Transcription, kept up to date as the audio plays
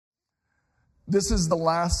This is the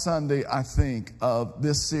last Sunday, I think, of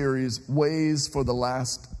this series, Waze for the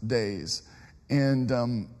Last Days. And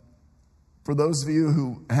for those of you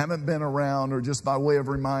who haven't been around, or just by way of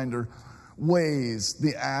reminder, Waze,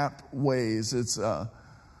 the app Waze, it's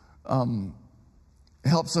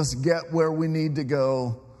helps us get where we need to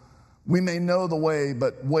go. We may know the way,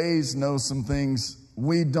 but Waze knows some things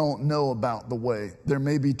we don't know about the way. There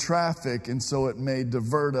may be traffic, and so it may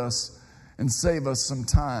divert us and save us some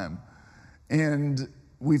time. And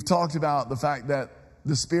we've talked about the fact that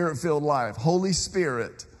the Spirit-filled life, Holy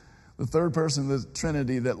Spirit, the third person of the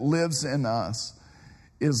Trinity that lives in us,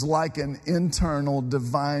 is like an internal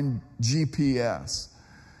divine GPS.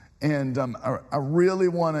 And I really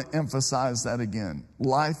want to emphasize that again.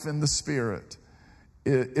 Life in the Spirit,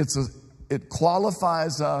 it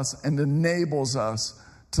qualifies us and enables us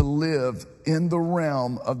to live in the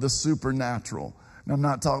realm of the supernatural. And I'm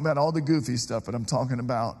not talking about all the goofy stuff, but I'm talking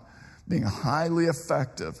about being highly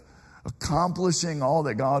effective, accomplishing all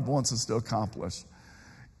that God wants us to accomplish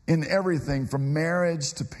in everything from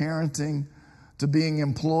marriage to parenting to being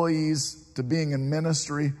employees to being in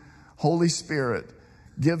ministry. Holy Spirit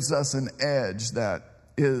gives us an edge that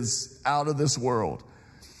is out of this world.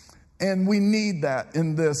 And we need that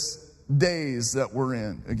in this days that we're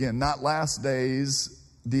in. Again, not last days,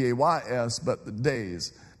 D-A-Y-S, but the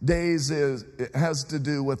days. Days it has to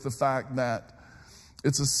do with the fact that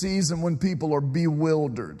it's a season when people are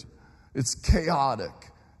bewildered. It's chaotic.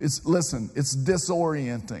 It's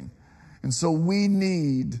disorienting. And so we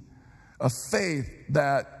need a faith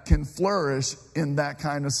that can flourish in that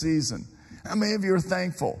kind of season. How many of you are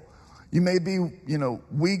thankful? You may be,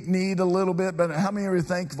 weak-kneed a little bit, but how many of you are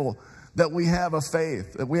thankful that we have a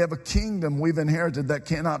faith, that we have a kingdom we've inherited that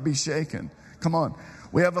cannot be shaken? Come on.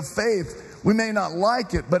 We have a faith. We may not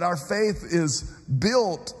like it, but our faith is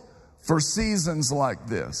built for seasons like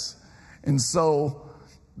this. And so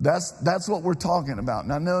that's what we're talking about.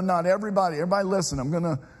 And I know not everybody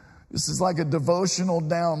listen, this is like a devotional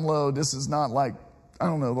download. This is not like, the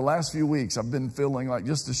last few weeks I've been feeling like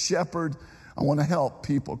just a shepherd. I want to help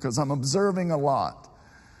people because I'm observing a lot.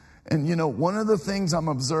 And one of the things I'm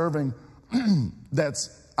observing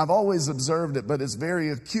I've always observed it, but it's very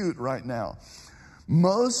acute right now.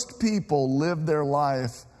 Most people live their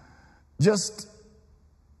life just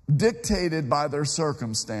dictated by their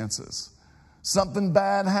circumstances. Something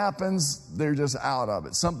bad happens, they're just out of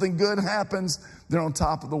it. Something good happens, they're on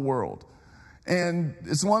top of the world. And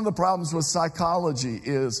it's one of the problems with psychology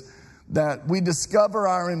is that we discover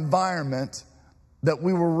our environment that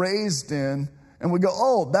we were raised in, and we go,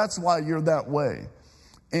 oh, that's why you're that way.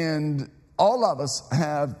 And all of us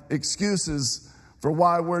have excuses for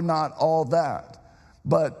why we're not all that.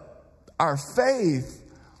 But our faith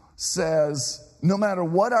says, no matter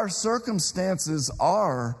what our circumstances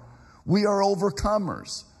are, we are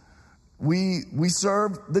overcomers. We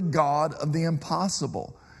serve the God of the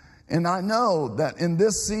impossible. And I know that in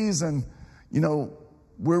this season,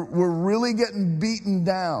 we're really getting beaten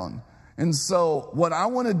down. And so what I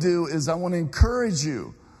want to do is I want to encourage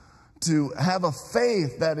you to have a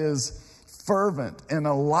faith that is fervent and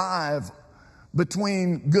alive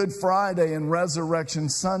between Good Friday and Resurrection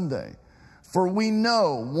Sunday. For we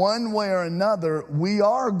know one way or another, we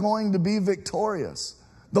are going to be victorious.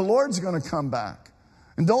 The Lord's going to come back.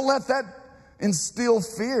 And don't let that instill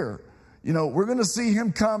fear. We're going to see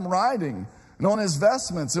him come riding. And on his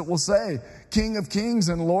vestments, it will say, King of Kings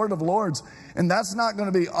and Lord of Lords. And that's not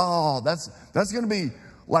going to be, that's going to be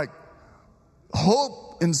like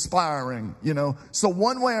hope inspiring, So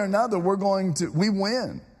one way or another, we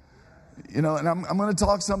win. And I'm going to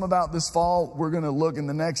talk some about this fall. We're going to look in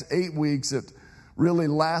the next 8 weeks at really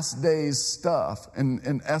last days stuff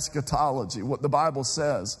and eschatology, what the Bible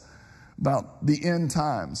says about the end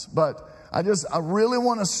times. But I really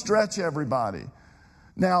want to stretch everybody.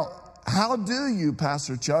 Now, how do you,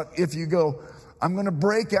 Pastor Chuck, if you go, I'm going to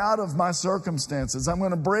break out of my circumstances. I'm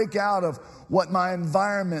going to break out of what my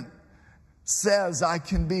environment says I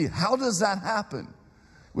can be. How does that happen?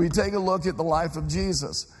 We take a look at the life of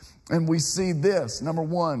Jesus. And we see this. Number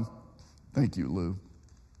one, thank you, Lou.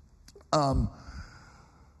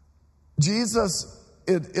 Jesus,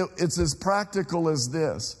 it's as practical as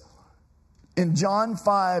this. In John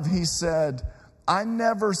 5, he said, I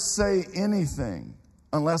never say anything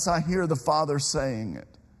unless I hear the Father saying it.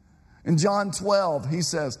 In John 12, he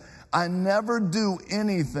says, I never do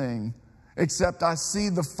anything except I see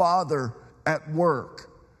the Father at work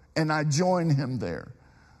and I join him there.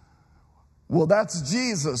 Well, that's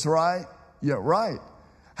Jesus, right? Yeah, right.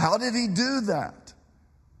 How did he do that?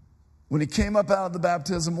 When he came up out of the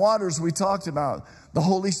baptism waters, we talked about the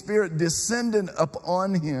Holy Spirit descended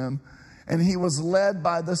upon him and he was led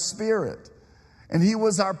by the Spirit. And he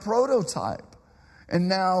was our prototype. And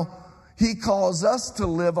now he calls us to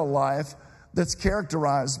live a life that's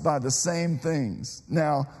characterized by the same things.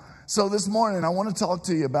 Now, so this morning I want to talk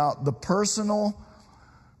to you about the personal,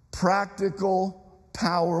 practical,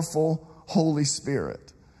 powerful Holy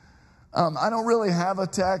Spirit. I don't really have a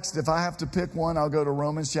text. If I have to pick one, I'll go to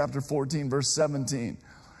Romans chapter 14, verse 17.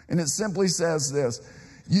 And it simply says this.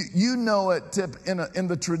 You know it in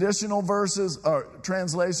the traditional verses or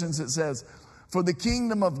translations, it says, "For the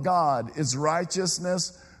kingdom of God is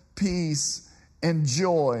righteousness, peace, and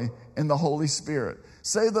joy in the Holy Spirit."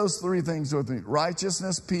 Say those three things with me.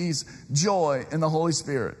 Righteousness, peace, joy in the Holy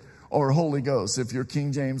Spirit. Or Holy Ghost if you're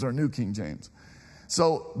King James or New King James.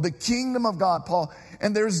 So the kingdom of God, Paul,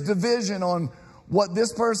 and there's division on what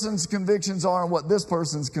this person's convictions are and what this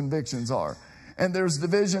person's convictions are. And there's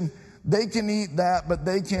division. They can eat that, but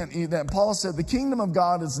they can't eat that. Paul said the kingdom of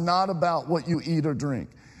God is not about what you eat or drink.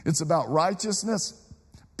 It's about righteousness,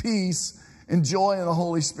 peace, and joy in the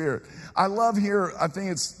Holy Spirit. I love here, I think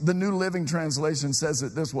it's the New Living Translation says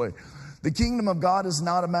it this way. The kingdom of God is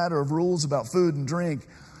not a matter of rules about food and drink,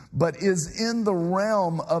 but is in the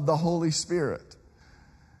realm of the Holy Spirit,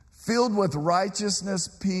 filled with righteousness,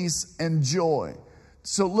 peace, and joy.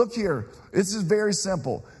 So look here. This is very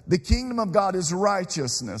simple. The kingdom of God is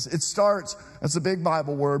righteousness. It starts, that's a big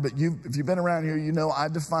Bible word, but if you've been around here, you know I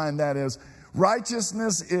define that as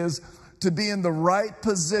righteousness is to be in the right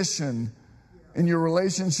position in your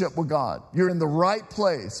relationship with God. You're in the right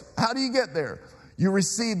place. How do you get there? You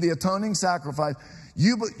receive the atoning sacrifice.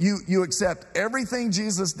 You accept everything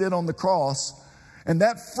Jesus did on the cross, and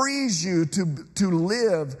that frees you to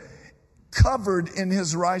live covered in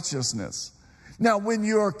his righteousness. Now, when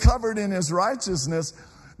you're covered in his righteousness,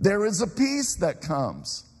 there is a peace that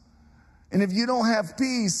comes. And if you don't have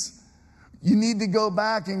peace, you need to go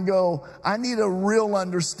back and go, I need a real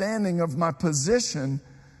understanding of my position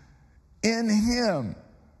in him,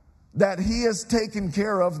 that he has taken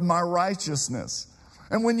care of my righteousness.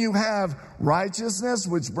 And when you have righteousness,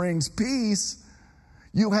 which brings peace,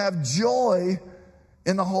 you have joy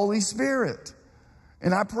in the Holy Spirit.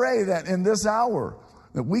 And I pray that in this hour,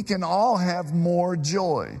 that we can all have more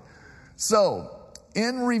joy. So,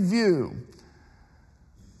 in review,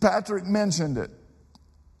 Patrick mentioned it.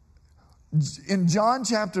 In John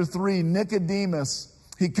chapter 3, Nicodemus,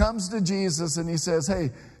 he comes to Jesus and he says,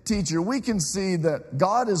 hey, teacher, we can see that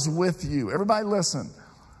God is with you. Everybody listen.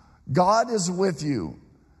 God is with you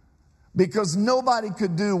because nobody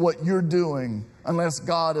could do what you're doing unless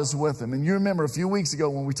God is with him. And you remember a few weeks ago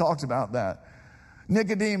when we talked about that.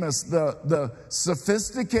 Nicodemus, the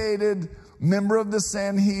sophisticated member of the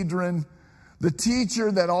Sanhedrin, the teacher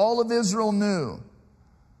that all of Israel knew,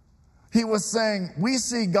 he was saying, we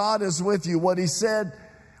see God is with you. What he said,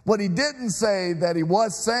 what he didn't say that he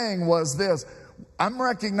was saying was this: I'm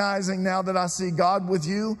recognizing now that I see God with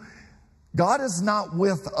you, God is not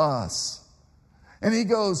with us. And he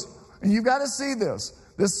goes, and you got to see this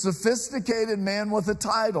sophisticated man with a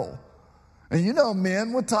title. And you know,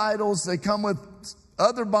 men with titles, they come with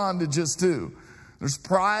other bondages too. There's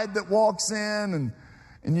pride that walks in,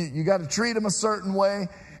 and you got to treat him a certain way.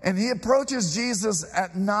 And he approaches Jesus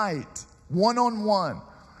at night, one-on-one.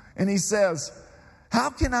 And he says, how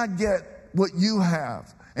can I get what you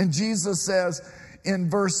have? And Jesus says in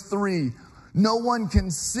verse 3, no one can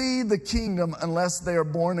see the kingdom unless they are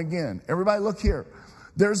born again. Everybody look here.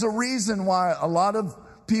 There's a reason why a lot of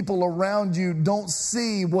people around you don't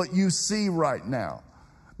see what you see right now.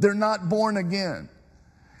 They're not born again.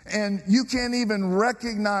 And you can't even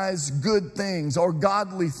recognize good things or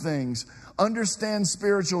godly things, understand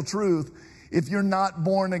spiritual truth if you're not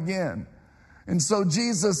born again. And so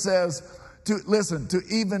Jesus says, to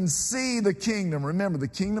even see the kingdom, remember the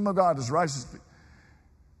kingdom of God is righteous.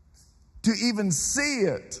 To even see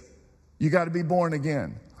it, you got to be born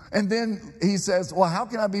again. And then he says, well, how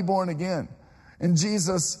can I be born again? And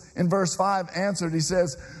Jesus in verse 5 answered, he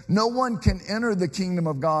says, no one can enter the kingdom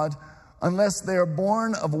of God unless they are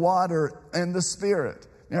born of water and the Spirit.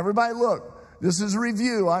 Now, everybody look, this is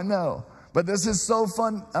review, I know, but this is so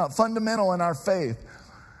fundamental in our faith.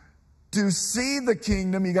 To see the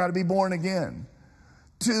kingdom, you got to be born again.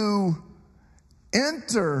 To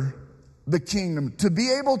enter the kingdom, to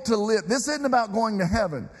be able to live, this isn't about going to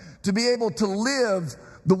heaven, to be able to live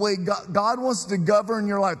the way God wants to govern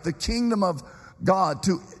your life, the kingdom of God.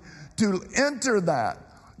 To enter that,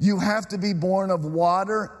 you have to be born of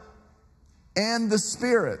water and the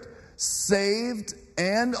Spirit, saved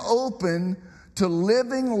and open to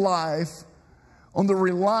living life on the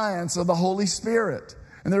reliance of the Holy Spirit.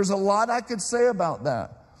 And there's a lot I could say about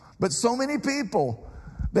that. But so many people,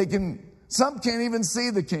 they can Some can't even see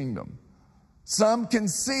the kingdom. Some can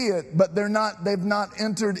see it, but they've not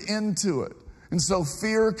entered into it. And so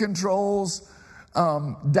fear controls,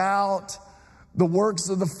 doubt, the works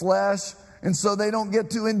of the flesh. And so they don't get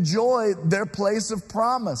to enjoy their place of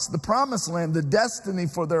promise, the promised land, the destiny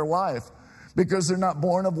for their life, because they're not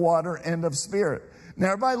born of water and of spirit.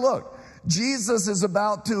 Now, everybody look, Jesus is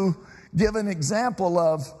about to give an example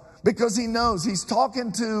of, because he knows he's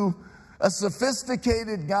talking to a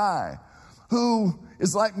sophisticated guy who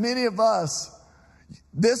is like many of us.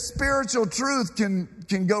 This spiritual truth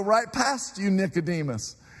can go right past you,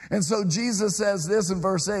 Nicodemus. And so Jesus says this in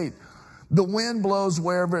verse 8, the wind blows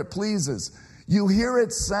wherever it pleases. You hear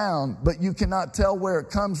its sound, but you cannot tell where it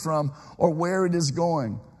comes from or where it is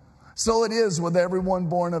going. So it is with everyone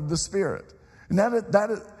born of the Spirit. And that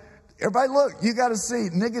is, everybody look, you got to see,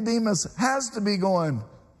 Nicodemus has to be going,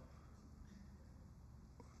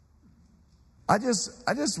 I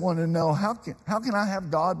just want to know, how can I have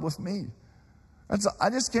God with me? I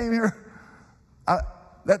just came here.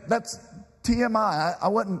 That's TMI. I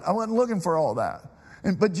wasn't looking for all that.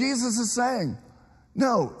 But Jesus is saying,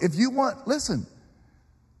 no, if you want, listen,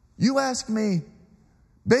 you ask me,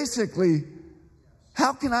 basically,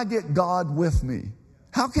 how can I get God with me?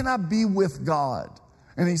 How can I be with God?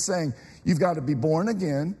 And he's saying, you've got to be born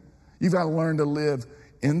again. You've got to learn to live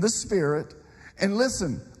in the Spirit. And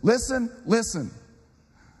listen.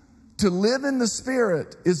 To live in the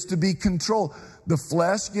Spirit is to be controlled. The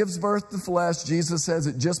flesh gives birth to flesh. Jesus says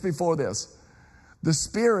it just before this. The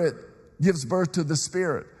Spirit gives birth to the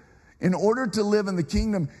Spirit. In order to live in the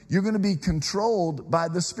kingdom, you're going to be controlled by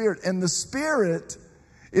the Spirit. And the Spirit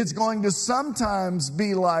is going to sometimes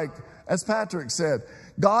be like, as Patrick said,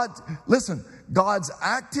 God's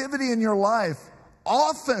activity in your life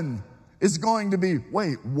often is going to be,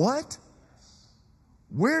 wait, what?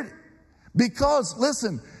 Where? Because,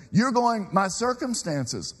 listen, you're going, my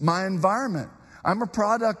circumstances, my environment, I'm a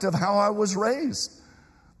product of how I was raised.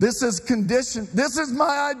 This is conditioned. This is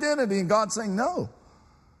my identity. And God's saying, no.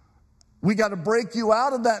 We got to break you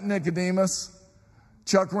out of that, Nicodemus.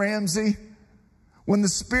 Chuck Ramsey. When the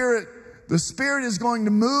Spirit is going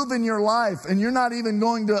to move in your life, and you're not even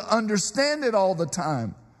going to understand it all the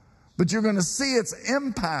time, but you're going to see its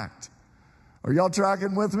impact. Are y'all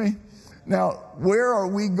tracking with me? Now, where are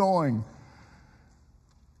we going?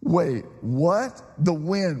 Wait, what? The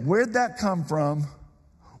wind. Where'd that come from?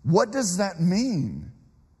 What does that mean?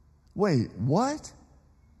 Wait, what?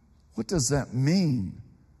 What does that mean?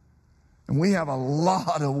 And we have a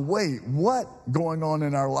lot of what going on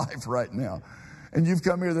in our life right now. And you've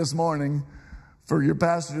come here this morning for your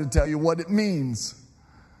pastor to tell you what it means.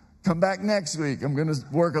 Come back next week. I'm going to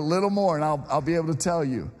work a little more and I'll be able to tell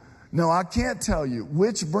you. No, I can't tell you,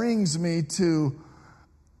 which brings me to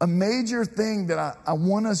a major thing that I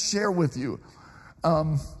want to share with you.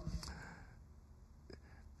 I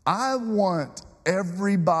want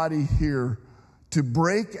everybody here to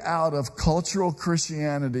break out of cultural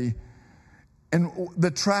Christianity and the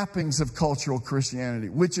trappings of cultural Christianity,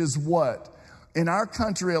 which is what? In our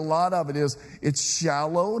country, a lot of it's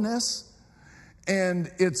shallowness, and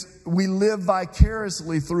we live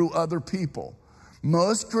vicariously through other people.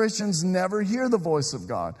 Most Christians never hear the voice of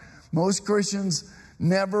God. Most Christians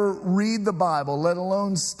never read the Bible, let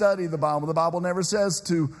alone study the Bible. The Bible never says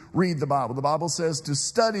to read the Bible. The Bible says to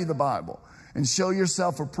study the Bible and show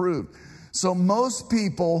yourself approved. So most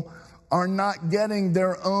people are not getting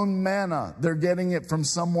their own manna. They're getting it from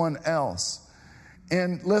someone else.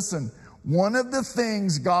 And listen, one of the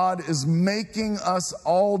things God is making us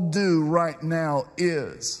all do right now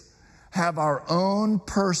is have our own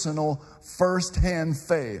personal firsthand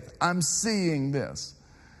faith. I'm seeing this.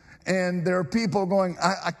 And there are people going,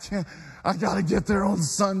 I can't, I got to get there on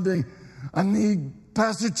Sunday. I need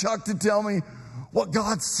Pastor Chuck to tell me what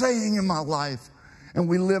God's saying in my life. And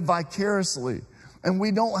we live vicariously. And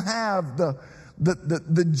we don't have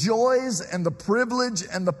the joys and the privilege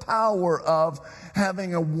and the power of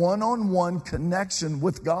having a one-on-one connection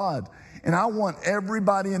with God. And I want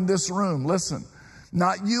everybody in this room, listen,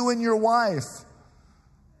 not you and your wife,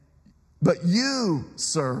 but you,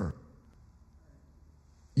 sir.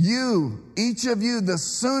 You, each of you, the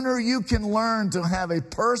sooner you can learn to have a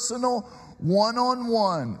personal,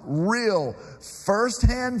 one-on-one, real,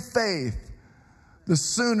 first-hand faith, the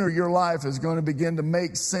sooner your life is going to begin to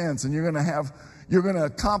make sense, and you're going to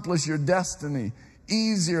accomplish your destiny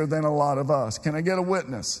easier than a lot of us. Can I get a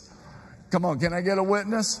witness? Come on, can I get a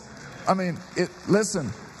witness? I mean, listen,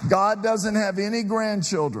 God doesn't have any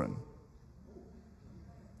grandchildren.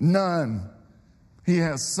 None. He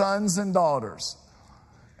has sons and daughters.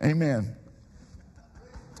 Amen.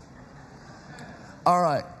 All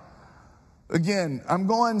right. Again, I'm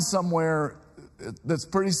going somewhere that's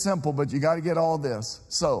pretty simple, but you got to get all this.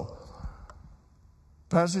 So,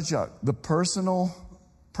 Pastor Chuck, the personal,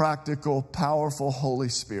 practical, powerful Holy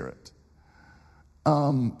Spirit.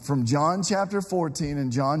 From John chapter 14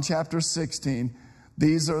 and John chapter 16,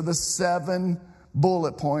 these are the 7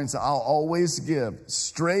 bullet points I'll always give,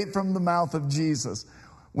 straight from the mouth of Jesus.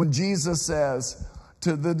 When Jesus says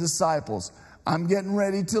to the disciples, I'm getting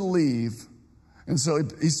ready to leave. And so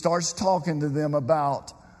he starts talking to them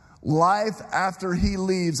about life after he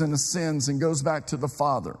leaves and ascends and goes back to the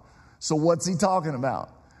Father. So what's he talking about?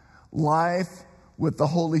 Life with the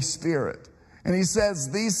Holy Spirit. And he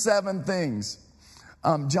says these 7 things.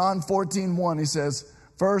 John 14:1, he says,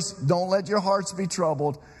 first, don't let your hearts be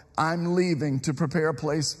troubled. I'm leaving to prepare a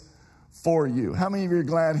place for you. How many of you are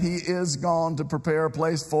glad he is gone to prepare a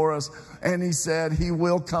place for us? And he said he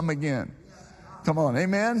will come again. Come on,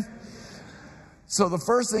 amen? So the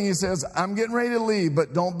first thing he says, I'm getting ready to leave,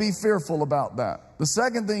 but don't be fearful about that. The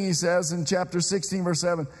second thing he says in chapter 16, verse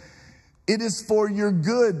 7, it is for your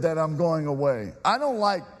good that I'm going away. I don't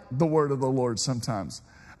like the word of the Lord sometimes.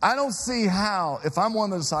 I don't see how, if I'm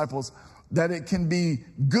one of the disciples, that it can be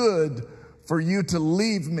good for you to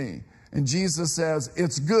leave me. And Jesus says,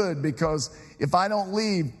 it's good because if I don't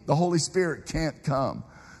leave, the Holy Spirit can't come.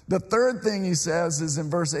 The third thing he says is in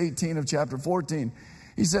verse 18 of chapter 14.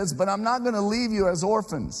 He says, but I'm not going to leave you as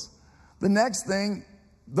orphans. The next thing,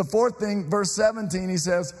 the fourth thing, verse 17, he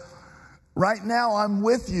says, right now I'm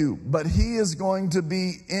with you, but he is going to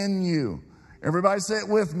be in you. Everybody say it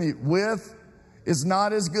with me. With is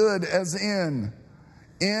not as good as in.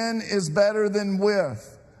 In is better than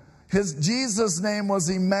with. Jesus' name was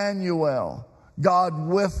Emmanuel, God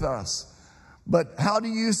with us. But how do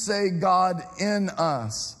you say God in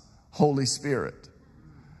us? Holy Spirit.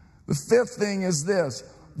 The fifth thing is this,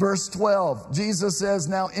 verse 12. Jesus says,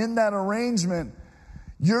 now in that arrangement,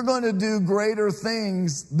 you're going to do greater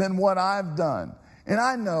things than what I've done. And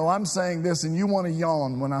I know I'm saying this and you want to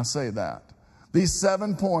yawn when I say that. These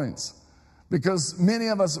 7 points. Because many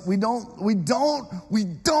of us, we don't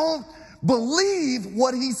believe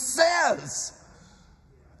what he says.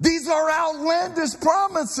 These are outlandish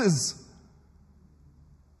promises.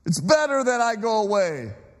 It's better that I go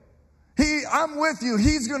away. I'm with you.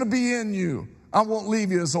 He's going to be in you. I won't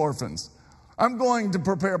leave you as orphans. I'm going to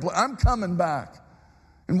prepare a place. I'm coming back.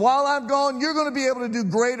 And while I'm gone, you're going to be able to do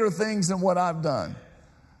greater things than what I've done.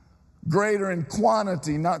 Greater in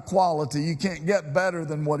quantity, not quality. You can't get better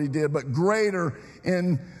than what he did, but greater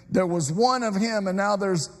in, there was one of him and now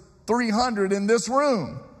there's 300 in this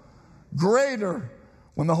room. Greater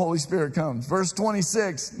when the Holy Spirit comes. Verse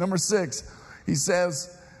 26, number 6, he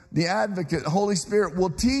says, the advocate, Holy Spirit, will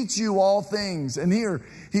teach you all things. And here,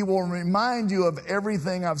 he will remind you of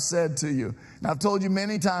everything I've said to you. And I've told you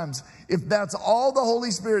many times, if that's all the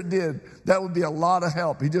Holy Spirit did, that would be a lot of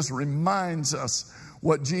help. He just reminds us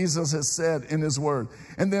what Jesus has said in his word.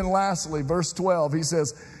 And then lastly, verse 12, he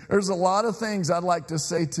says, there's a lot of things I'd like to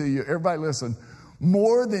say to you. Everybody listen.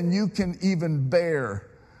 More than you can even bear.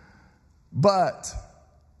 But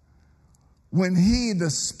when he, the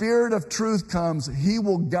Spirit of truth, comes, he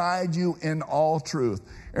will guide you in all truth.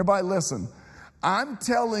 Everybody listen. I'm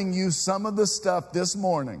telling you some of the stuff this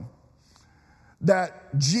morning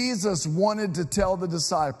that Jesus wanted to tell the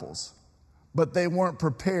disciples, but they weren't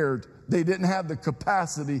prepared. They didn't have the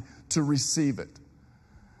capacity to receive it.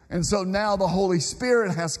 And so now the Holy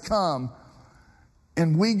Spirit has come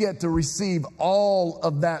and we get to receive all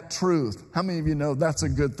of that truth. How many of you know that's a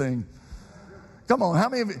good thing? Come on, how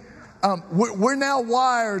many of you? We're now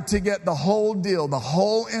wired to get the whole deal, the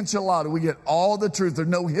whole enchilada. We get all the truth. There are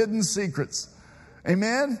no hidden secrets.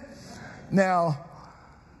 Amen? Now,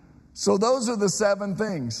 so those are the 7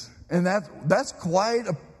 things. And that's quite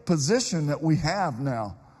a position that we have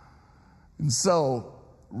now. And so,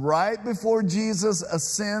 right before Jesus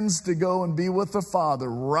ascends to go and be with the Father,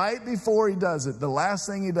 right before he does it, the last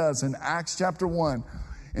thing he does in Acts chapter 1,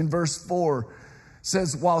 in verse 4,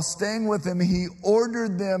 says, while staying with him, he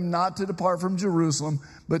ordered them not to depart from Jerusalem,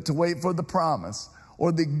 but to wait for the promise,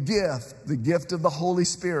 or the gift of the Holy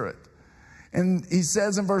Spirit. And he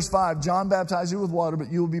says in verse 5, John baptized you with water,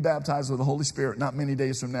 but you will be baptized with the Holy Spirit not many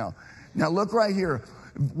days from now. Now look right here,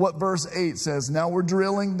 what verse 8 says. Now we're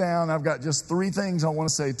drilling down. I've got just 3 things I want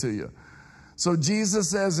to say to you. So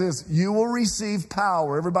Jesus says this, you will receive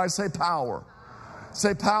power. Everybody say power.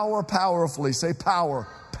 Say power powerfully. Say power,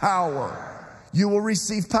 power. You will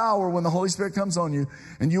receive power when the Holy Spirit comes on you,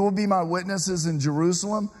 and you will be my witnesses in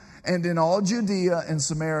Jerusalem and in all Judea and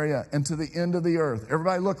Samaria and to the end of the earth.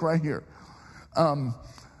 Everybody look right here.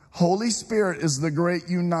 Holy Spirit is the great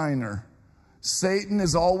uniter. Satan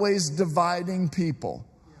is always dividing people.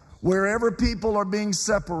 Wherever people are being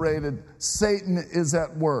separated, Satan is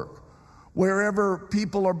at work. Wherever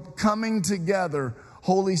people are coming together,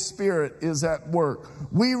 Holy Spirit is at work.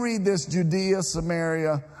 We read this Judea,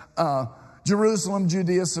 Samaria, Jerusalem,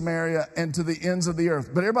 Judea, Samaria, and to the ends of the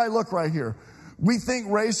earth. But everybody look right here. We think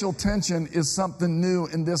racial tension is something new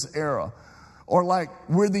in this era, or like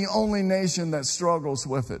we're the only nation that struggles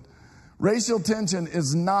with it. Racial tension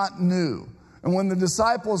is not new. And when the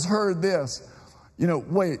disciples heard this,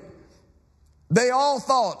 wait, they all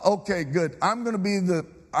thought, okay, good. I'm going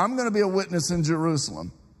to be a witness in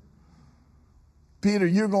Jerusalem. Peter,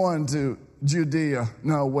 you're going to Judea.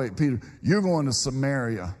 No, wait, Peter, you're going to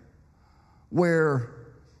Samaria, where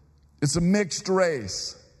it's a mixed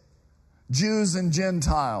race, Jews and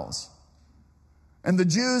Gentiles. And the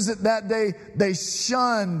Jews at that day, they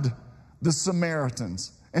shunned the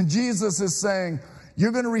Samaritans. And Jesus is saying,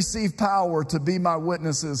 you're going to receive power to be my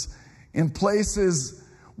witnesses in places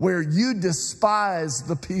where you despise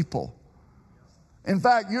the people. In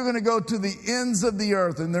fact, you're going to go to the ends of the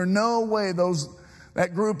earth, and there's no way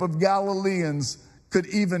that group of Galileans could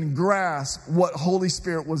even grasp what Holy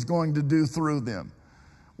Spirit was going to do through them.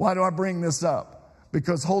 Why do I bring this up?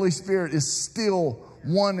 Because Holy Spirit is still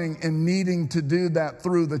wanting and needing to do that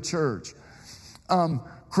through the church.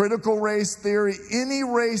 Critical race theory, any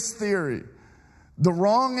race theory, the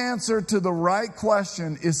wrong answer to the right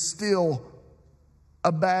question is still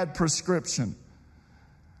a bad prescription.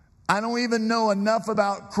 I don't even know enough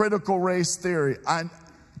about critical race theory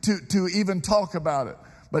to even talk about it.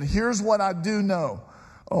 But here's what I do know.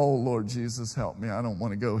 Oh, Lord Jesus, help me. I don't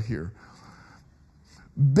want to go here.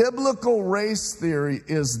 Biblical race theory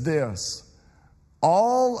is this.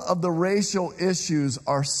 All of the racial issues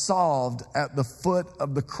are solved at the foot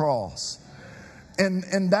of the cross.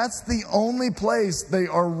 And that's the only place they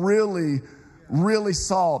are really, really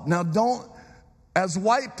solved. Now, as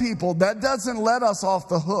white people, that doesn't let us off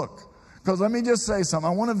the hook. Because let me just say something.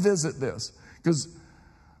 I want to visit this. Because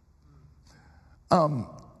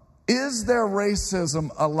is there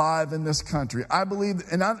racism alive in this country? I believe,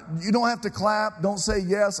 and you don't have to clap. Don't say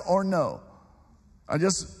yes or no.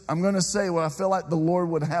 I'm going to say what I feel like the Lord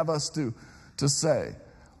would have us to say.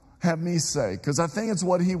 Have me say. Because I think it's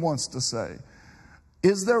what he wants to say.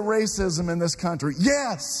 Is there racism in this country?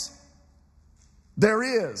 Yes, there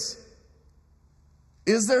is.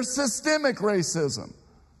 Is there systemic racism?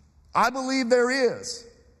 I believe there is.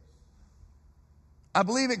 I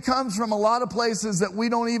believe it comes from a lot of places that we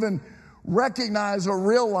don't even recognize or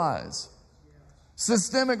realize.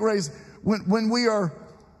 Systemic racism, when we are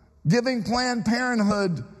giving Planned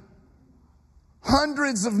Parenthood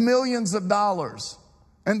hundreds of millions of dollars,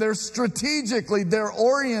 and their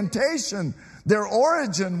orientation, their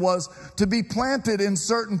origin was to be planted in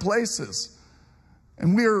certain places.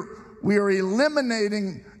 And we are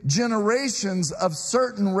eliminating generations of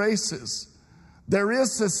certain races. There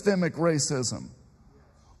is systemic racism.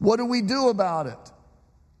 What do we do about it?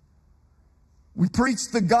 We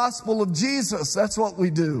preach the gospel of Jesus. That's what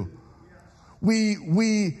we do.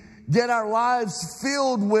 We get our lives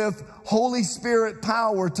filled with Holy Spirit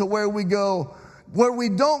power to where we go. Where we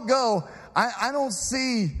don't go, I don't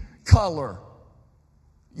see color.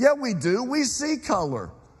 Yeah, we do. We see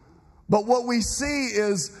color. But what we see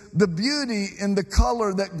is the beauty in the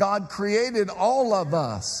color that God created all of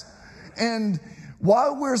us. And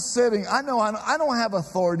while we're sitting, I know I don't have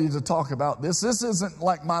authority to talk about this. This isn't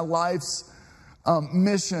like my life's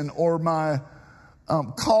mission or my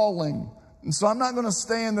calling. And so I'm not going to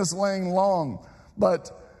stay in this lane long.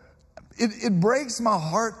 But it breaks my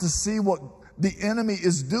heart to see what the enemy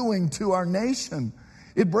is doing to our nation.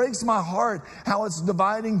 It breaks my heart how it's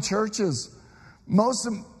dividing churches. Most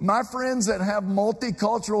of my friends that have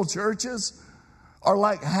multicultural churches are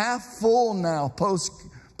like half full now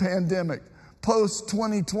post-pandemic,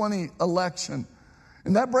 post-2020 election.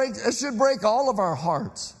 And that should break all of our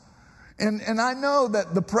hearts. And I know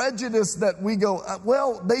that the prejudice that we go,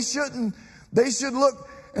 well, they should look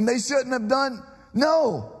and they shouldn't have done.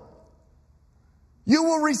 No. You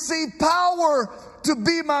will receive power to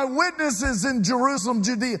be my witnesses in Jerusalem,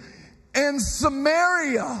 Judea, and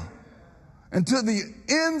Samaria, and to the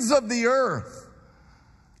ends of the earth.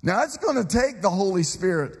 Now, it's going to take the Holy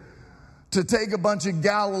Spirit to take a bunch of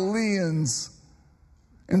Galileans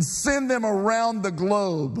and send them around the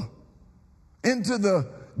globe into the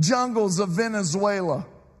jungles of Venezuela,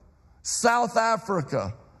 South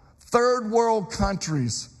Africa, third world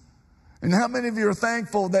countries. And how many of you are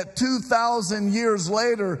thankful that 2,000 years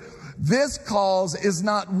later, this cause is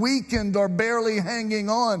not weakened or barely hanging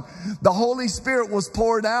on. The Holy Spirit was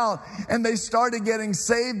poured out, and they started getting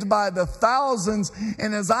saved by the thousands.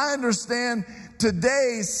 And as I understand,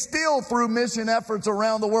 today, still through mission efforts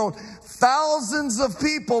around the world, thousands of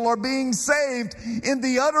people are being saved in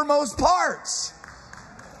the uttermost parts.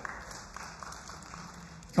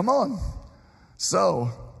 Come on. So,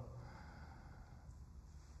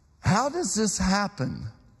 how does this happen?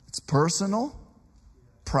 It's personal,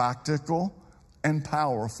 practical, and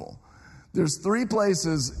powerful. There's 3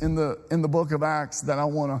 places in the book of Acts that I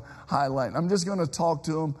want to highlight. I'm just going to talk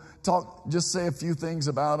to them, just say a few things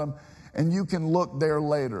about them, and you can look there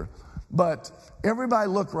later. But everybody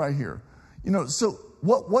look right here. You know, so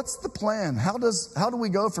what's the plan? How do we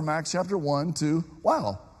go from Acts chapter 1 to,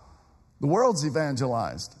 wow, the world's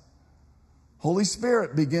evangelized? Holy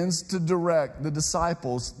Spirit begins to direct the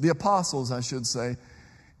disciples, the apostles, I should say,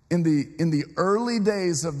 in the early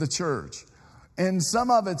days of the church. And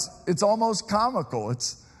some of it's almost comical.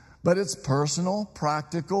 But it's personal,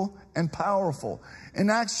 practical, and powerful.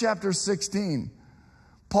 In Acts chapter 16,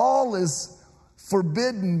 Paul is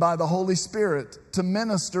forbidden by the Holy Spirit to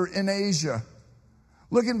minister in Asia.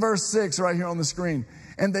 Look in verse 6 right here on the screen.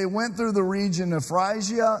 And they went through the region of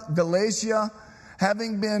Phrygia, Galatia,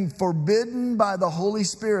 having been forbidden by the Holy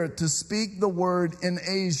Spirit to speak the word in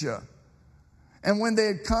Asia. And when they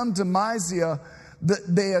had come to Mysia,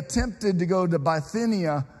 they attempted to go to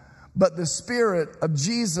Bithynia, but the Spirit of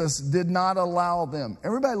Jesus did not allow them.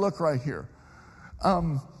 Everybody look right here.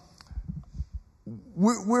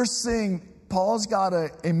 We're seeing Paul's got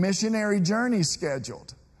a missionary journey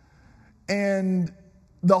scheduled. And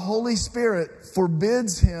the Holy Spirit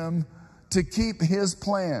forbids him to keep his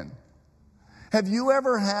plan. Have you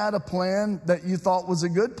ever had a plan that you thought was a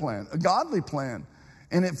good plan, a godly plan,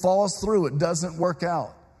 and it falls through, it doesn't work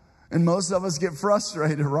out? And most of us get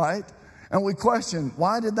frustrated, right? And we question,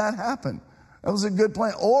 why did that happen? That was a good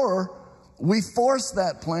plan. Or we force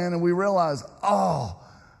that plan and we realize, oh,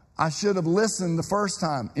 I should have listened the first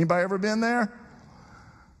time. Anybody ever been there?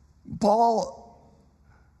 Paul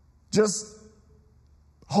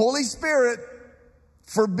Holy Spirit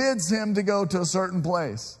forbids him to go to a certain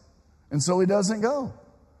place. And so he doesn't go.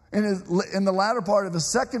 And in the latter part of the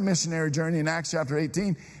second missionary journey in Acts chapter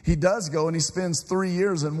 18, he does go and he spends 3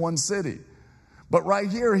 years in one city. But right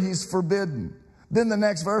here, he's forbidden. Then the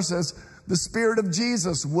next verse says, the Spirit of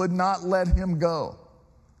Jesus would not let him go.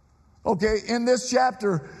 Okay, in this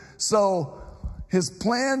chapter, so his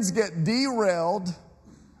plans get derailed.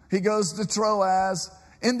 He goes to Troas.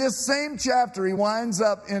 In this same chapter, he winds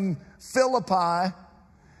up in Philippi.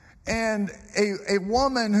 And a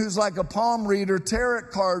woman who's like a palm reader, tarot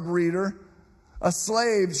card reader, a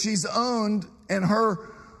slave, she's owned, and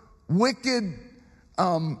her wicked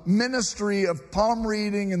ministry of palm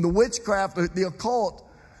reading and the witchcraft, the occult,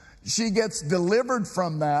 she gets delivered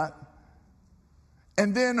from that.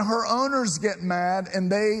 And then her owners get mad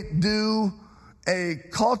and they do a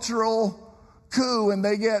cultural coup and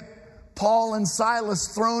they get Paul and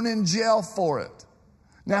Silas thrown in jail for it.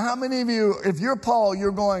 Now, how many of you, if you're Paul,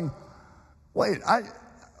 you're going, wait,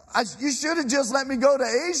 you should have just let me go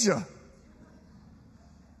to Asia.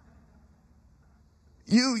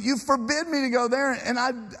 You forbid me to go there, and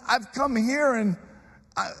I've come here, and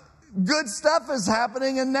good stuff is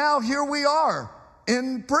happening, and now here we are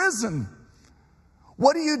in prison.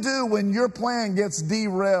 What do you do when your plan gets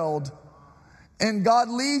derailed, and God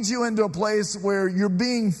leads you into a place where you're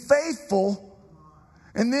being faithful,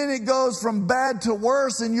 and then it goes from bad to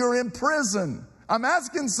worse and you're in prison? I'm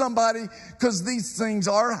asking somebody because these things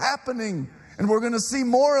are happening and we're going to see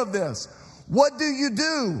more of this. What do you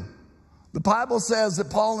do? The Bible says that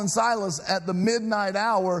Paul and Silas at the midnight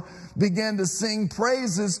hour began to sing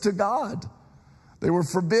praises to God. They were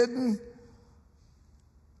forbidden.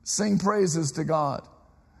 Sing praises to God.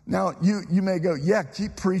 Now, you may go, yeah,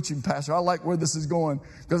 keep preaching, Pastor. I like where this is going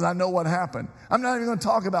because I know what happened. I'm not even going to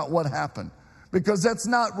talk about what happened, because that's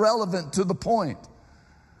not relevant to the point.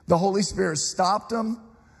 The Holy Spirit stopped them.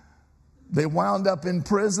 They wound up in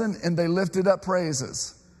prison and they lifted up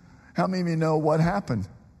praises. How many of you know what happened?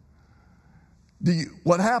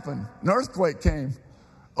 What happened? An earthquake came,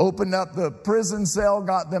 opened up the prison cell,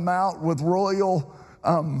 got them out with royal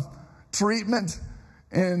treatment.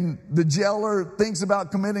 And the jailer thinks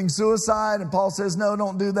about committing suicide. And Paul says, no,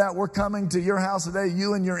 don't do that. We're coming to your house today.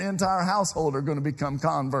 You and your entire household are going to become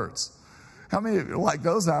converts. How many of you like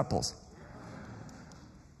those apples?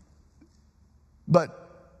 But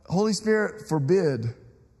Holy Spirit forbid,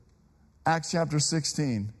 Acts chapter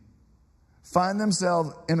 16, find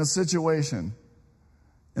themselves in a situation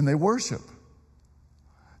and they worship.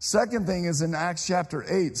 Second thing is in Acts chapter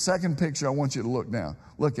 8, second picture I want you to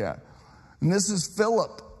look at. And this is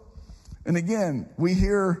Philip. And again, we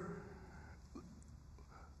hear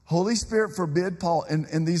Holy Spirit forbid Paul.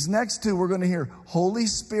 And these next two we're going to hear Holy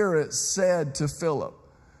Spirit said to Philip.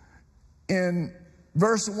 In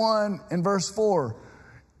verse 1 and verse 4,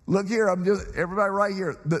 look here, everybody right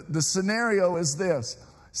here. The scenario is this.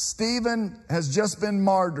 Stephen has just been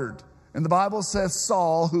martyred. And the Bible says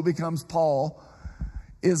Saul, who becomes Paul,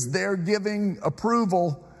 is there giving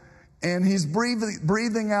approval. And he's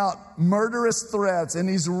breathing out murderous threats. And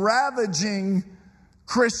he's ravaging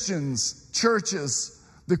Christians, churches,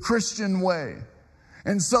 the Christian way.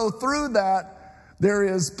 And so through that, there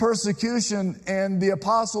is persecution and the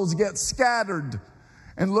apostles get scattered.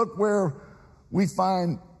 And look where we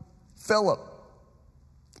find Philip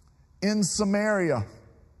in Samaria,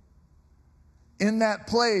 in that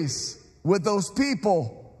place with those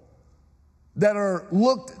people that are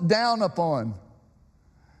looked down upon.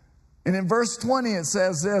 And in verse 20 it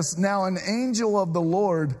says this, now an angel of the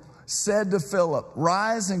Lord said to Philip,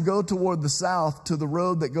 rise and go toward the south to the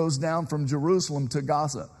road that goes down from Jerusalem to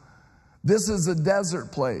Gaza. This is a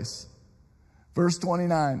desert place. Verse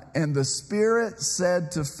 29, and the Spirit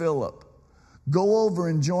said to Philip, go over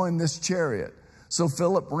and join this chariot. So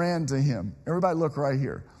Philip ran to him. Everybody look right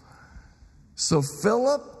here. So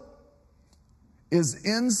Philip is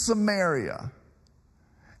in Samaria,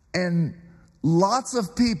 and lots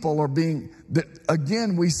of people are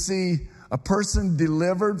again, we see a person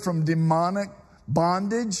delivered from demonic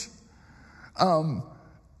bondage.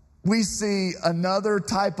 We see another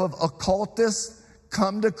type of occultist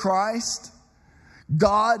come to Christ.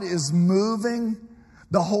 God is moving.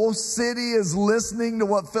 The whole city is listening to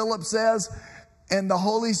what Philip says. And the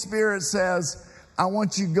Holy Spirit says, I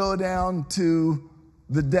want you to go down to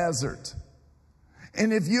the desert.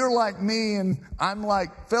 And if you're like me and I'm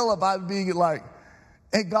like Philip, I'd be like,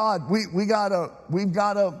 hey, God, we got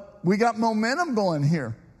momentum going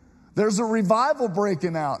here. There's a revival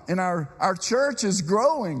breaking out, and our church is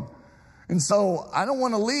growing. And so I don't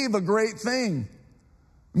want to leave a great thing.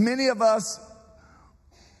 Many of us,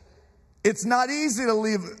 it's not easy to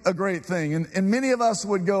leave a great thing. And many of us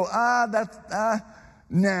would go,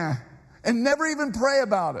 nah, and never even pray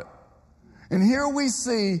about it. And here we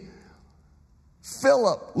see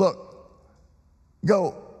Philip,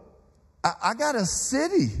 I got a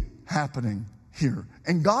city happening here.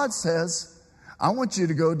 And God says, I want you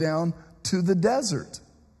to go down to the desert.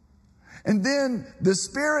 And then the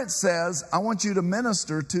Spirit says, I want you to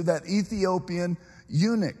minister to that Ethiopian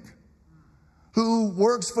eunuch who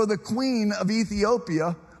works for the queen of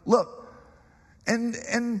Ethiopia. Look,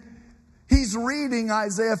 and he's reading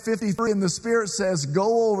Isaiah 53, and the Spirit says,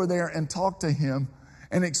 go over there and talk to him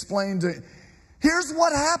and explain to him. Here's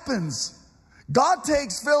what happens. God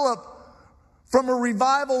takes Philip from a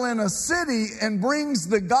revival in a city and brings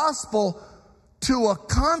the gospel to a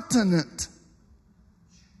continent.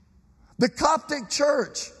 The Coptic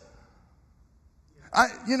church.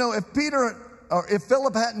 If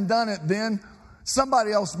Philip hadn't done it then,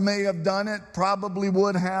 somebody else may have done it, probably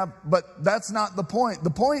would have, but that's not the point. The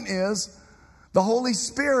point is, the Holy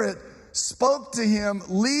Spirit spoke to him,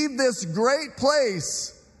 leave this great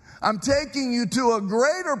place. I'm taking you to a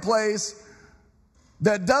greater place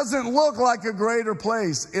that doesn't look like a greater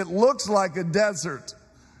place. It looks like a desert.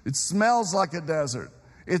 It smells like a desert.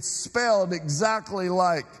 It's spelled exactly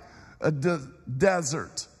like a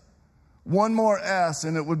desert. One more S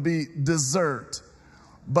and it would be dessert.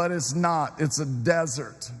 But it's not. It's a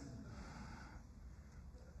desert.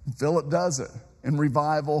 Philip does it. In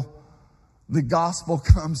revival, the gospel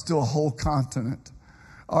comes to a whole continent.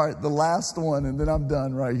 All right, the last one, and then I'm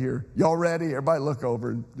done right here. Y'all ready? Everybody look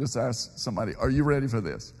over and just ask somebody, are you ready for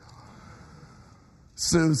this?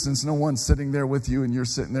 Sue, since no one's sitting there with you and you're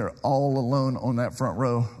sitting there all alone on that front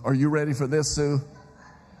row, are you ready for this, Sue?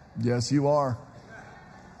 Yes, you are.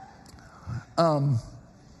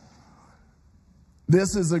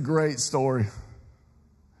 This is a great story.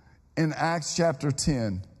 In Acts chapter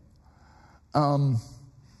 10,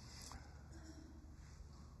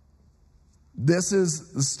 this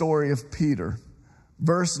is the story of Peter.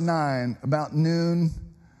 Verse 9, about noon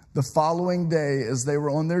the following day, as they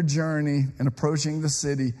were on their journey and approaching the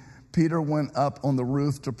city, Peter went up on the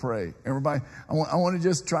roof to pray. Everybody, I want to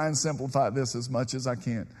just try and simplify this as much as I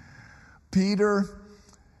can. Peter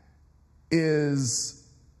is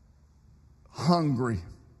hungry.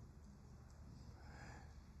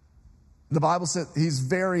 The Bible says he's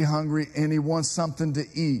very hungry and he wants something to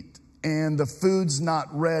eat. And the food's not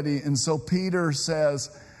ready. And so Peter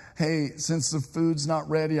says, hey, since the food's not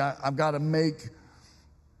ready, I've got to make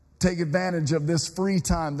take advantage of this free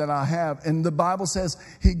time that I have. And the Bible says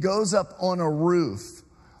he goes up on a roof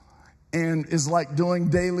and is like doing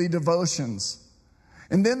daily devotions.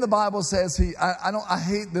 And then the Bible says I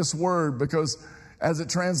hate this word because as it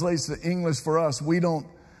translates to English for us,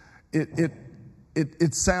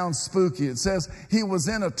 it sounds spooky. It says he was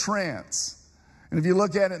in a trance. And if you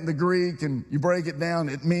look at it in the Greek and you break it down,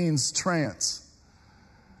 it means trance.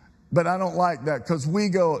 But I don't like that because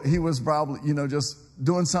he was probably, just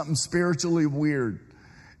doing something spiritually weird.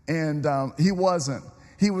 And he wasn't.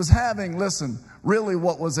 He was having, really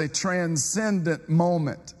what was a transcendent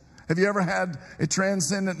moment. Have you ever had a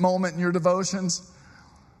transcendent moment in your devotions?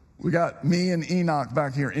 We got me and Enoch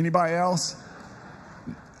back here. Anybody else?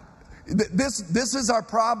 This is our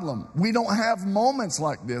problem. We don't have moments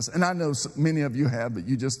like this. And I know many of you have, but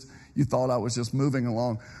you thought I was just moving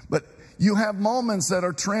along. But you have moments that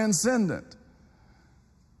are transcendent.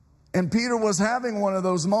 And Peter was having one of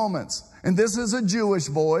those moments. And this is a Jewish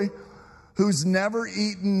boy who's never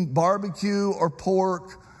eaten barbecue or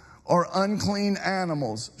pork or unclean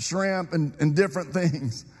animals, shrimp and different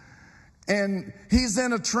things. And he's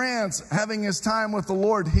in a trance having his time with the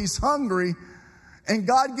Lord. He's hungry. And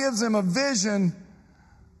God gives him a vision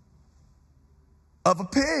of a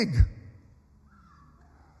pig.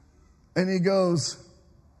 And he goes,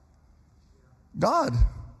 God,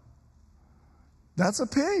 that's a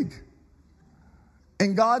pig.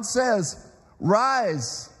 And God says,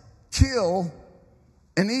 rise, kill,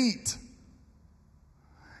 and eat.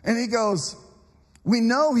 And he goes, we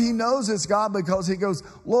know he knows it's God because he goes,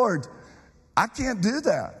 Lord, I can't do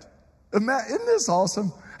that. Isn't this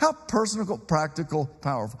awesome? How personal, practical,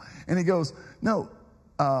 powerful. And he goes, no,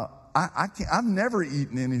 I can't. I've never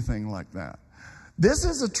eaten anything like that. This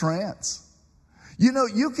is a trance.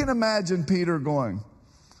 You can imagine Peter going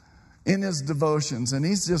in his devotions and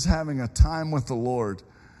he's just having a time with the Lord.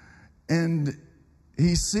 And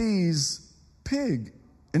he sees pig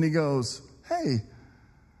and he goes, hey,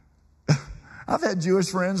 I've had Jewish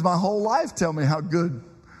friends my whole life tell me how good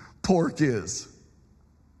pork is.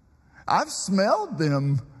 I've smelled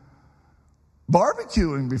them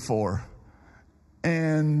barbecuing before.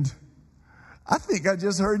 And I think I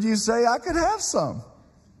just heard you say I could have some.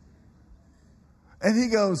 And he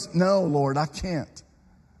goes, no, Lord, I can't.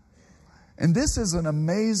 And this is an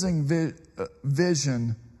amazing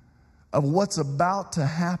vision of what's about to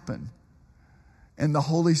happen. And the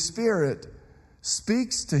Holy Spirit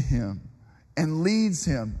speaks to him and leads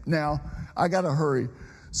him. Now, I got to hurry.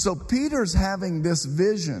 So Peter's having this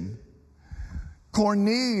vision.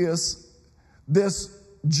 Cornelius, this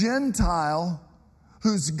Gentile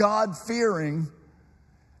who's God-fearing,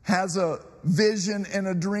 has a vision and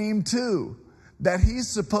a dream too, that he's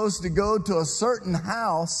supposed to go to a certain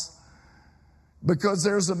house because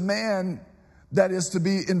there's a man that is to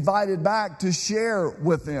be invited back to share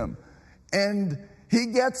with him. And he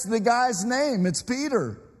gets the guy's name. It's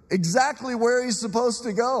Peter, exactly where he's supposed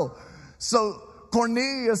to go. So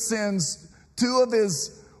Cornelius sends two of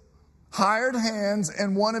his hired hands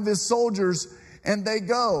and one of his soldiers, and they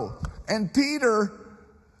go. And Peter,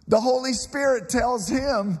 the Holy Spirit tells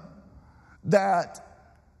him that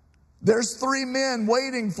there's 3 men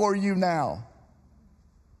waiting for you now.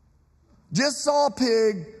 Just saw a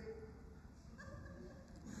pig.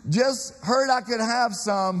 Just heard I could have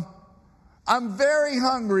some. I'm very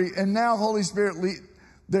hungry. And now, Holy Spirit,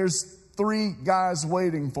 there's 3 guys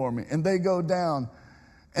waiting for me. And they go down.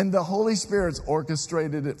 And the Holy Spirit's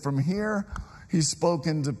orchestrated it from here. He's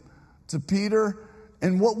spoken to Peter.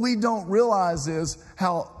 And what we don't realize is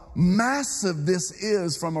how massive this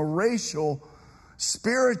is from a racial,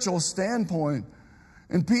 spiritual standpoint.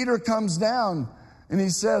 And Peter comes down and he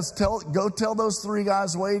says, go tell those 3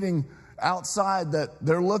 guys waiting outside that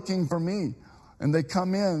they're looking for me. And they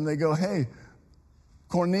come in and they go, hey,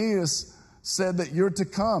 Cornelius said that you're to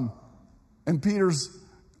come. And Peter's,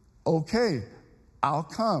 okay, I'll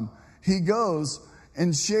come. He goes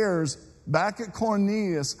and shares back at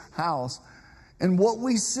Cornelius' house. And what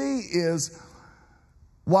we see is,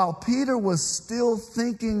 while Peter was still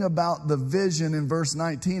thinking about the vision, in verse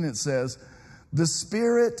 19 it says, the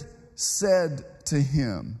Spirit said to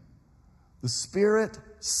him, the Spirit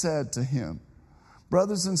said to him.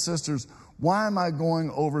 Brothers and sisters, why am I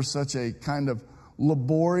going over such a kind of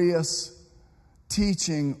laborious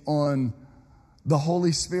teaching on the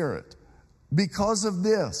Holy Spirit? Because of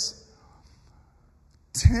this.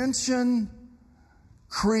 Tension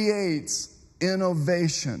creates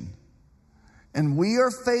innovation. And we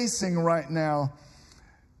are facing right now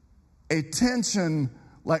a tension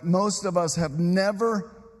like most of us have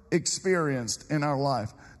never experienced in our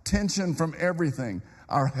life. Tension from everything.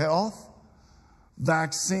 Our health,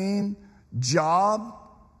 Vaccine, job,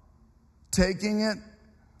 taking it.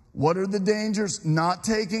 What are the dangers? Not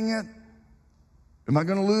taking it. Am I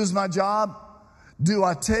going to lose my job? Do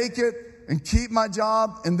I take it and keep my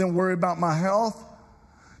job and then worry about my health?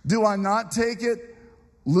 Do I not take it,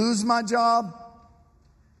 lose my job?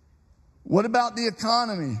 What about the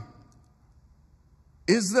economy?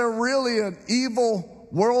 Is there really an evil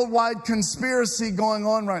worldwide conspiracy going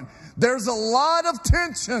on right now? There's a lot of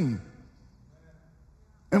tension,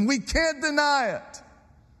 and we can't deny it.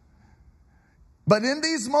 But in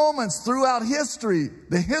these moments throughout history,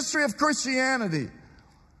 the history of Christianity,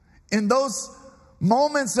 in those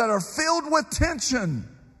moments that are filled with tension,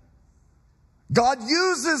 God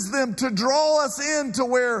uses them to draw us into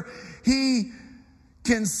where He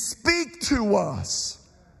can speak to us.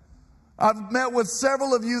 I've met with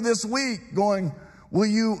several of you this week going, will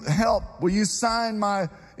you help? Will you sign my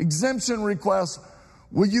exemption request?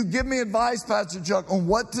 Will you give me advice, Pastor Chuck, on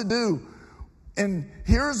what to do? And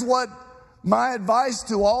here's what my advice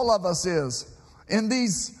to all of us is. In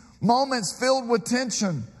these moments filled with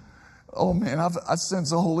tension, oh man, I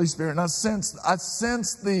sense the Holy Spirit, and I sense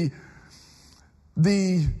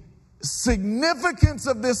the significance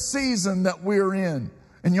of this season that we're in.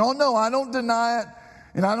 And y'all know I don't deny it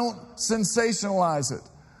and I don't sensationalize it.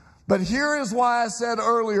 But here is why I said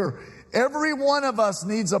earlier, every one of us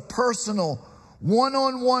needs a personal,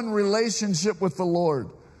 one-on-one relationship with the Lord.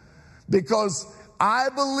 Because I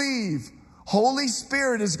believe Holy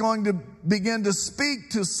Spirit is going to begin to speak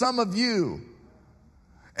to some of you.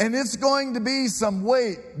 And it's going to be some,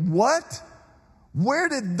 wait, what? Where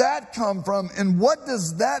did that come from? And what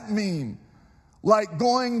does that mean? Like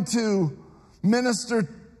going to minister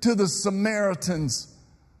to the Samaritans.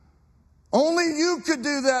 Only you could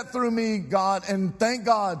do that through me, God. And thank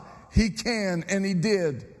God He can, and He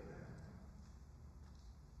did.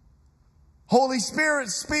 Holy Spirit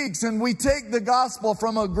speaks, and we take the gospel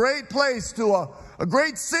from a great place to a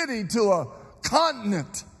great city to a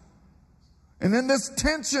continent. And in this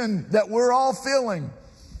tension that we're all feeling,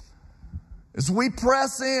 as we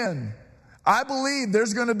press in, I believe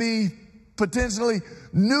there's going to be potentially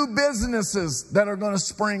new businesses that are going to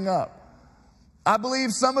spring up. I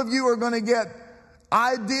believe some of you are going to get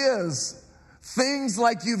ideas, things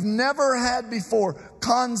like you've never had before,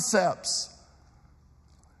 concepts,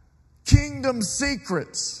 kingdom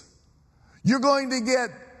secrets. You're going to get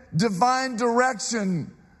divine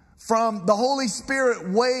direction from the Holy Spirit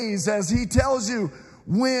Waze as He tells you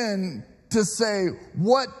when to say,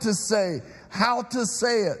 what to say, how to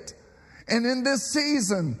say it. And in this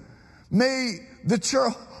season, may the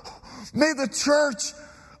church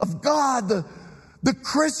of God, the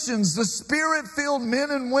Christians, the Spirit-filled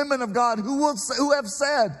men and women of God who have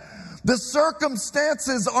said, the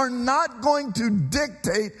circumstances are not going to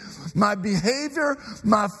dictate my behavior,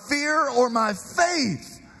 my fear, or my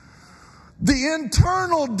faith. The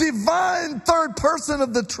internal divine third person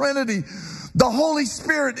of the Trinity, the Holy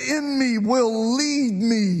Spirit in me, will lead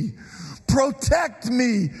me, protect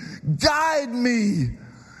me, guide me,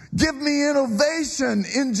 give me innovation,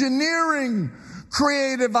 engineering,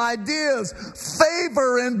 creative ideas,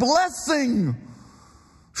 favor, and blessing.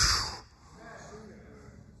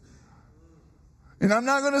 And I'm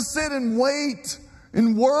not going to sit and wait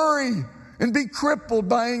and worry and be crippled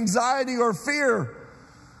by anxiety or fear.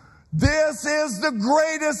 This is the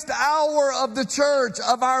greatest hour of the church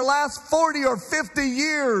of our last 40 or 50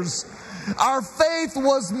 years. Our faith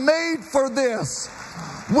was made for this.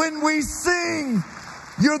 When we sing,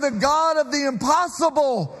 "You're the God of the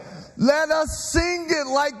impossible," let us sing it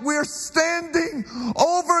like we're standing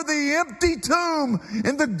over the empty tomb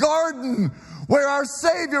in the garden where our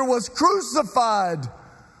Savior was crucified,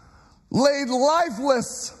 laid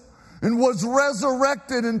lifeless, and was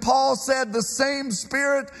resurrected. And Paul said the same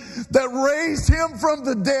Spirit that raised Him from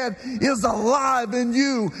the dead is alive in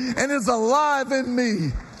you and is alive in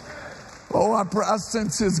me. Oh, I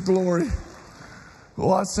sense His glory.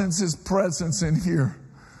 Oh, I sense His presence in here.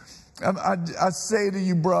 I say to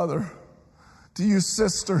you, brother, to you,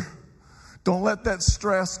 sister, don't let that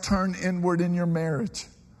stress turn inward in your marriage.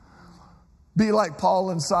 Be like Paul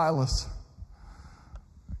and Silas.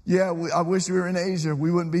 Yeah, I wish we were in Asia.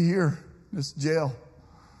 We wouldn't be here, this jail.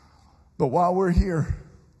 But while we're here,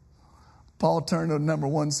 Paul turned to number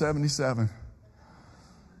 177.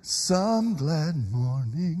 Some glad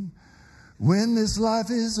morning when this life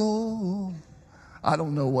is old. I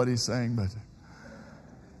don't know what he's saying, but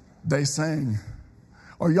they sang.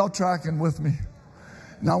 Are y'all tracking with me?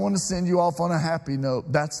 Now I want to send you off on a happy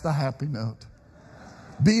note. That's the happy note.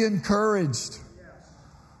 Be encouraged.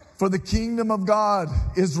 For the kingdom of God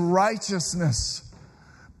is righteousness,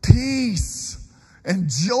 peace, and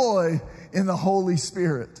joy in the Holy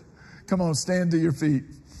Spirit. Come on, stand to your feet.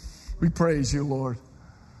 We praise you, Lord.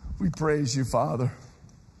 We praise you, Father.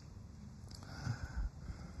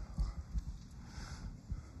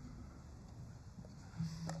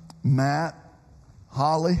 Matt,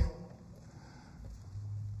 Holly,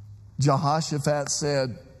 Jehoshaphat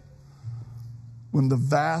said, when the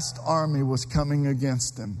vast army was coming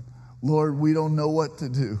against him, Lord, we don't know what to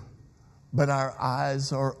do, but our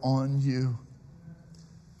eyes are on you.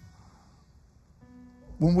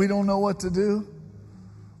 When we don't know what to do,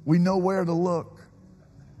 we know where to look.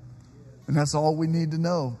 And that's all we need to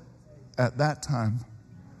know at that time.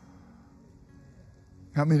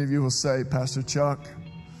 How many of you will say, Pastor Chuck,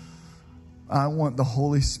 I want the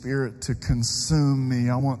Holy Spirit to consume me.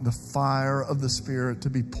 I want the fire of the Spirit to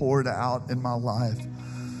be poured out in my life.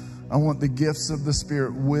 I want the gifts of the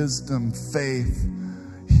Spirit, wisdom, faith,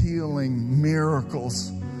 healing,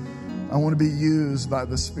 miracles. I want to be used by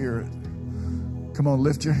the Spirit. Come on,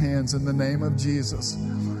 lift your hands in the name of Jesus.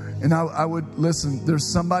 And I would, listen,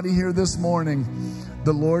 there's somebody here this morning.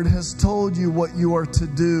 The Lord has told you what you are to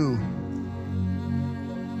do.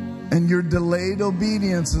 And your delayed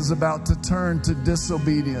obedience is about to turn to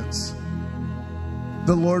disobedience.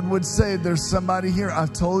 The Lord would say, there's somebody here,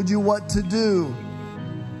 I've told you what to do,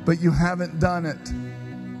 but you haven't done it.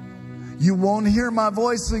 You won't hear my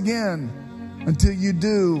voice again until you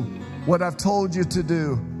do what I've told you to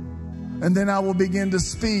do. And then I will begin to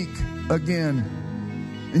speak again,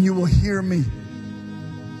 and you will hear me.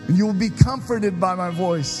 And you will be comforted by my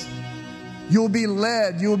voice. You will be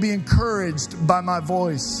led, you will be encouraged by my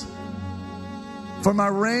voice. For my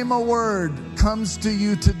Rhema word comes to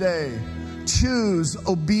you today. Choose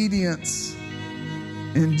obedience.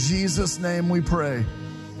 In Jesus' name we pray.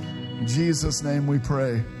 In Jesus' name we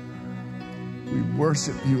pray. We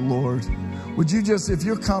worship you, Lord. Would you just, if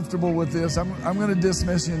you're comfortable with this, I'm going to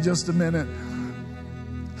dismiss you in just a minute.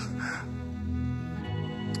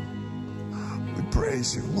 We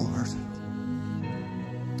praise you, Lord.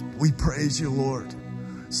 We praise you, Lord.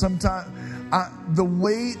 Sometimes the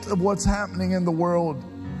weight of what's happening in the world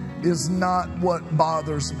is not what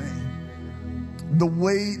bothers me. The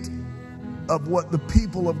weight of what the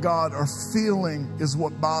people of God are feeling is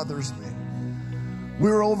what bothers me.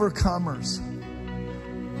 We're overcomers.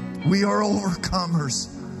 We are overcomers.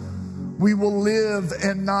 We will live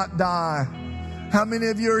and not die. How many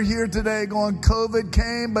of you are here today going, COVID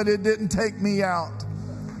came, but it didn't take me out?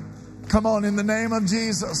 Come on, in the name of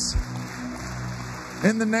Jesus.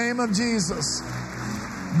 In the name of Jesus.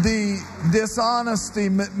 The dishonesty,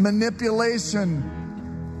 manipulation.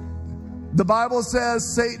 The Bible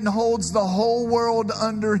says Satan holds the whole world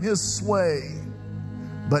under his sway,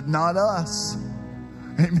 but not us.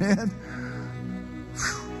 Amen.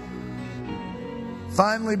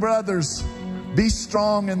 Finally, brothers, be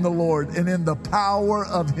strong in the Lord and in the power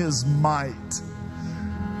of his might.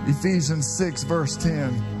 Ephesians 6, verse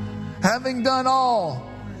 10. Having done all,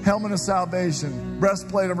 helmet of salvation,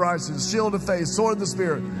 breastplate of righteousness, shield of faith, sword of the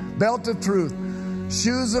Spirit, belt of truth,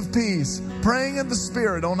 shoes of peace, praying in the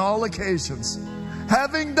Spirit on all occasions.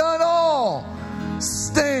 Having done all,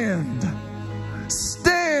 stand.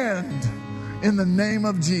 Stand in the name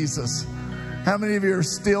of Jesus. How many of you are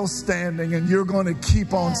still standing and you're going to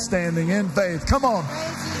keep on standing in faith? Come on.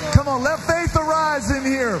 Come on. Let faith arise in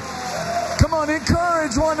here. Come on.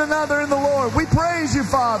 Encourage one another in the Lord. We praise you,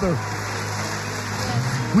 Father.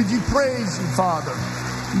 Would you praise you, Father?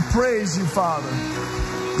 We praise you, Father.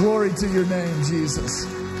 Glory to your name, Jesus.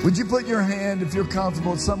 Would you put your hand, if you're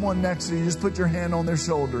comfortable, someone next to you, just put your hand on their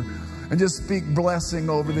shoulder and just speak blessing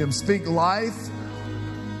over them. Speak life.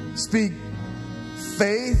 Speak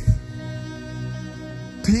faith.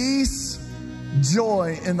 Peace,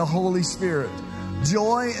 joy in the Holy Spirit.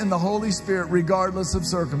 Joy in the Holy Spirit regardless of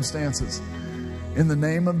circumstances. In the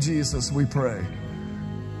name of Jesus we pray.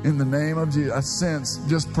 In the name of Jesus. I sense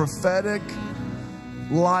just prophetic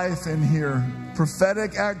life in here.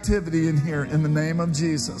 Prophetic activity in here in the name of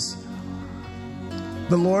Jesus.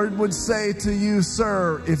 The Lord would say to you,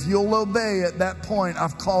 sir, if you'll obey at that point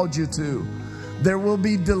I've called you to, there will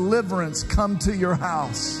be deliverance come to your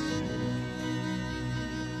house.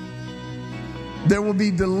 There will be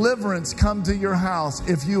deliverance come to your house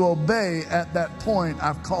if you obey at that point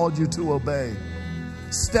I've called you to obey.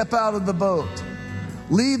 Step out of the boat.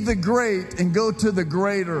 Leave the great and go to the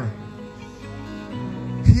greater.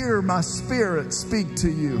 Hear my Spirit speak to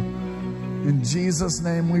you. In Jesus'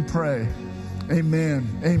 name we pray. Amen.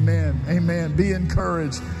 Amen. Amen. Be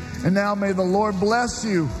encouraged. And now may the Lord bless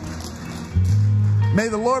you. May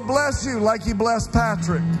the Lord bless you like he blessed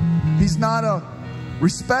Patrick. He's not a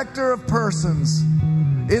respecter of persons.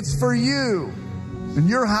 It's for you. and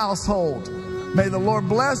your household. May the Lord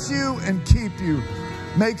bless you and keep you.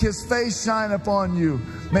 Make his face shine upon you.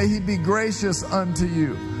 May he be gracious unto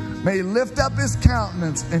you. May he lift up his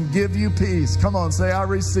countenance and give you peace. Come on, say, I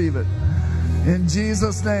receive it. In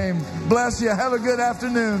Jesus' name, bless you. Have a good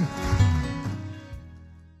afternoon.